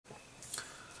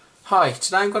Hi,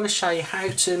 today I'm going to show you how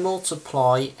to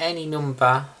multiply any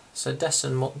number, so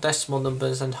decimal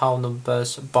numbers and whole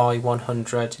numbers, by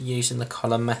 100 using the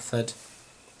column method.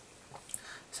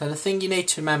 So the thing you need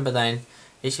to remember then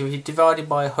is if you divide it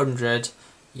by 100,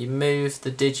 you move the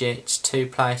digits 2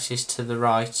 places to the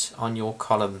right on your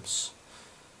columns.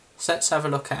 So let's have a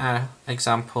look at our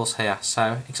examples here.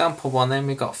 So example 1 then,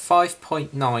 we've got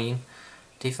 5.9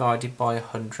 divided by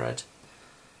 100.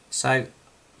 So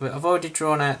I've already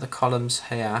drawn out the columns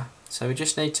here, so we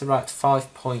just need to write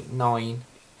 5.9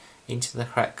 into the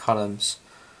correct columns.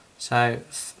 So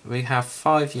we have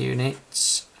 5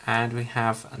 units and we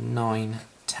have 9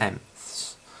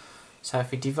 tenths. So if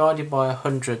we divide it by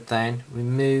 100 then, we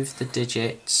move the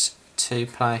digits 2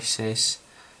 places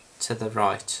to the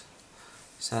right.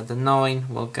 So the 9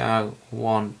 will go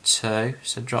 1, 2,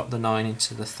 so drop the 9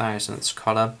 into the thousandths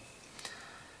column.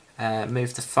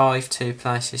 Move the 5 2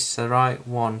 places to the right,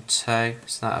 1, 2,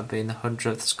 so that would be in the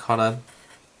hundredths column.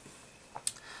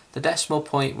 The decimal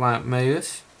point won't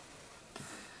move,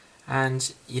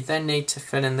 and you then need to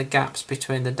fill in the gaps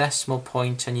between the decimal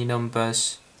point and your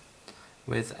numbers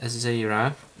with a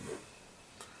 0.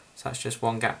 So that's just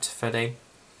one gap to fill in.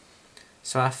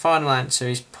 So our final answer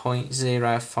is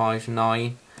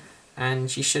 0.059,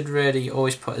 and you should really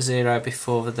always put a 0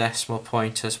 before the decimal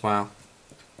point as well.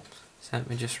 So let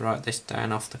me just write this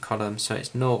down off the column. So it's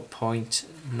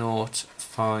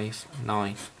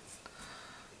 0.059.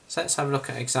 So let's have a look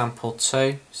at example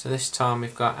 2. So this time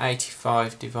we've got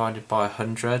 85 divided by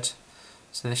 100.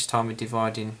 So this time we're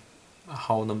dividing a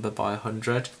whole number by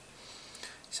 100.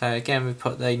 So again we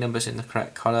put the numbers in the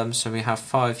correct column. So we have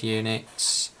 5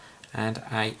 units and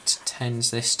 8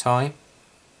 tens this time.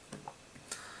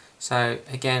 So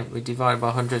again we divide by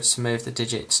 100 to move the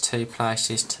digits 2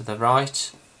 places to the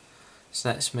right. So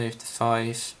let's move the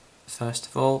 5 first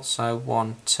of all, so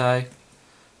 1, 2,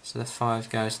 so the 5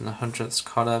 goes in the hundredths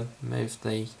column. Move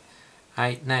the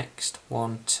 8 next,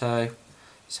 1, 2,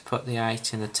 so put the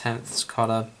 8 in the tenths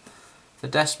column. The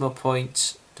decimal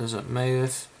point doesn't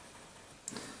move,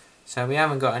 so we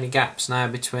haven't got any gaps now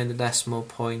between the decimal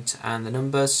point and the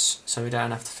numbers, so we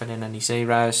don't have to fill in any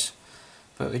zeros,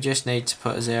 but we just need to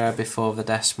put a 0 before the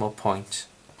decimal point.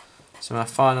 So my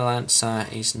final answer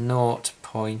is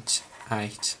 0.85.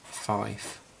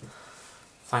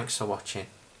 Thanks for watching.